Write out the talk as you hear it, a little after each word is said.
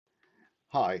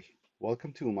Hi,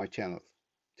 welcome to my channel.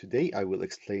 Today I will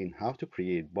explain how to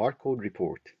create barcode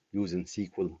report using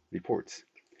SQL reports.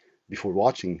 Before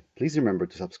watching, please remember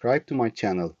to subscribe to my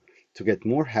channel to get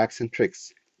more hacks and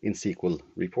tricks in SQL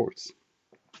reports.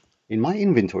 In my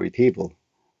inventory table,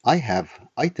 I have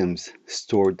items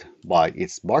stored by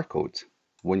its barcodes.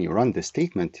 When you run this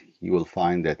statement, you will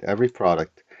find that every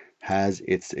product has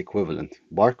its equivalent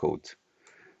barcodes.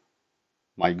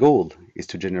 My goal is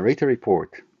to generate a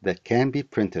report that can be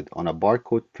printed on a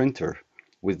barcode printer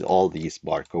with all these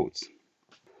barcodes.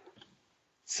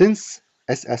 Since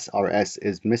SSRS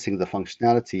is missing the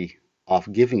functionality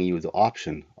of giving you the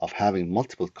option of having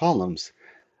multiple columns,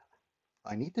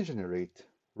 I need to generate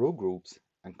row groups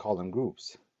and column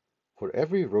groups. For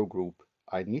every row group,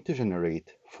 I need to generate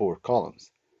 4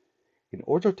 columns. In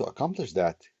order to accomplish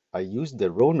that, I use the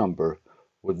row number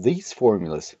with these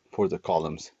formulas for the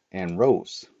columns and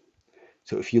rows.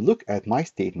 So if you look at my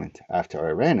statement after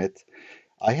I ran it,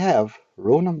 I have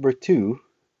row number 2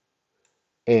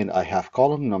 and I have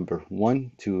column number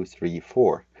 1, 2, 3,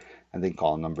 4, and then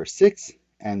column number 6,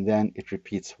 and then it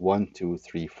repeats 1, 2,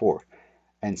 3, 4,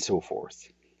 and so forth.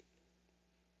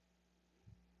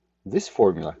 This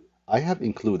formula I have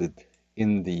included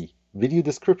in the video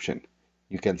description.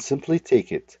 You can simply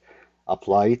take it,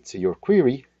 apply it to your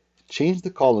query, change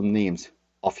the column names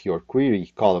of your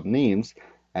query column names,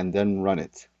 and then run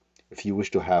it. If you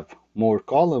wish to have more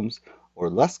columns or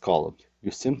less columns,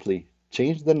 you simply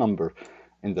change the number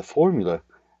in the formula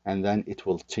and then it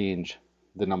will change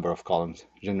the number of columns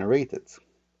generated.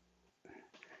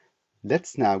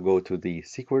 Let's now go to the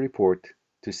SQL report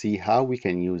to see how we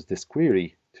can use this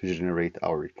query to generate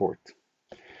our report.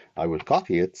 I will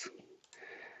copy it,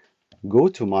 go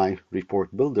to my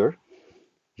report builder,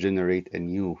 generate a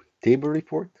new table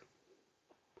report.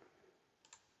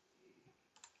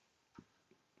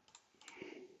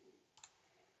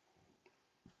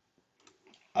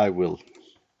 I will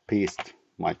paste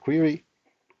my query,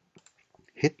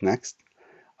 hit next.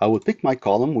 I will pick my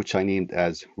column, which I named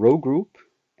as row group,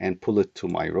 and pull it to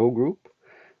my row group,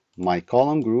 my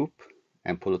column group,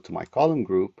 and pull it to my column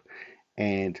group,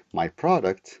 and my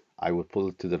product, I will pull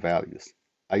it to the values.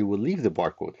 I will leave the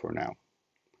barcode for now.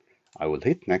 I will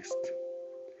hit next.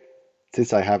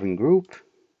 Since I have in group,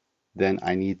 then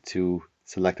I need to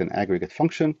select an aggregate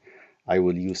function. I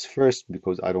will use first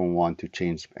because I don't want to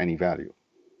change any value.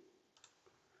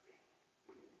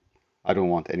 I don't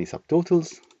want any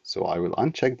subtotals, so I will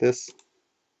uncheck this.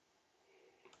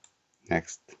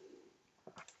 Next.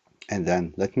 And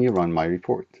then let me run my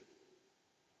report.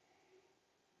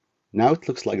 Now it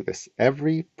looks like this.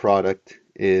 Every product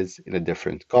is in a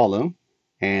different column,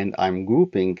 and I'm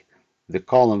grouping the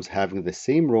columns having the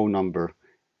same row number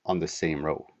on the same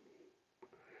row.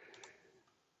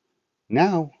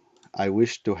 Now I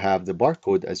wish to have the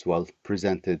barcode as well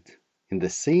presented in the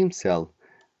same cell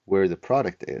where the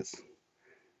product is.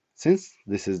 Since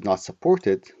this is not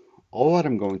supported, all what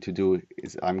I'm going to do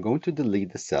is I'm going to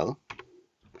delete the cell.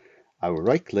 I will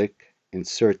right click,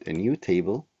 insert a new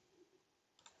table.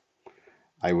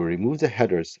 I will remove the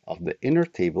headers of the inner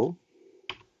table,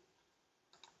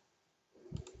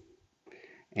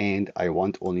 and I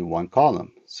want only one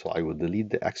column, so I will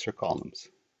delete the extra columns.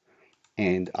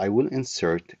 And I will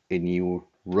insert a new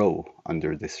row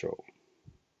under this row.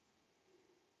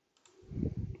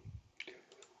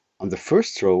 On the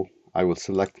first row, I will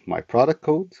select my product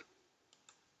code,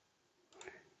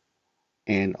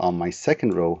 and on my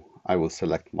second row, I will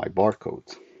select my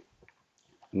barcode.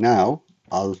 Now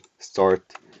I'll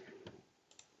start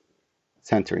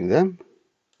centering them,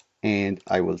 and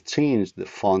I will change the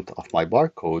font of my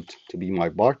barcode to be my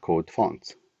barcode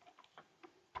font.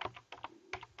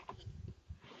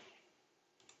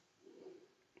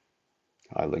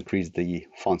 I'll increase the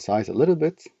font size a little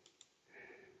bit,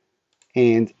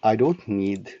 and I don't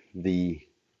need the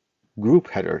group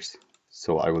headers,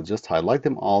 so I will just highlight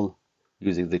them all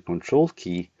using the Control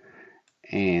key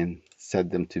and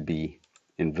set them to be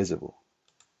invisible.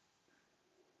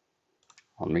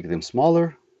 I'll make them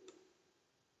smaller,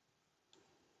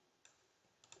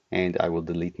 and I will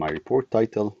delete my report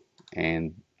title,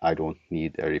 and I don't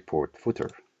need a report footer.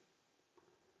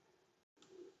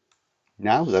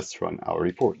 Now let's run our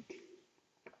report.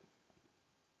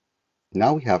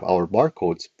 Now we have our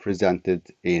barcodes presented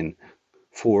in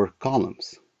 4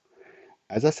 columns.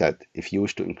 As I said, if you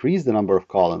wish to increase the number of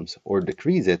columns or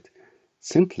decrease it,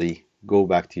 simply go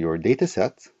back to your data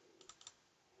set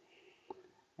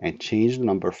and change the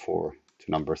number 4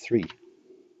 to number 3.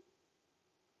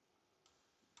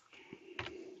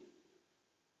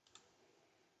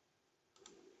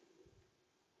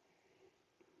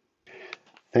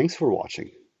 Thanks for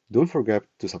watching. Don't forget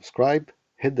to subscribe,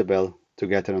 hit the bell to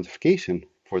get a notification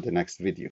for the next video.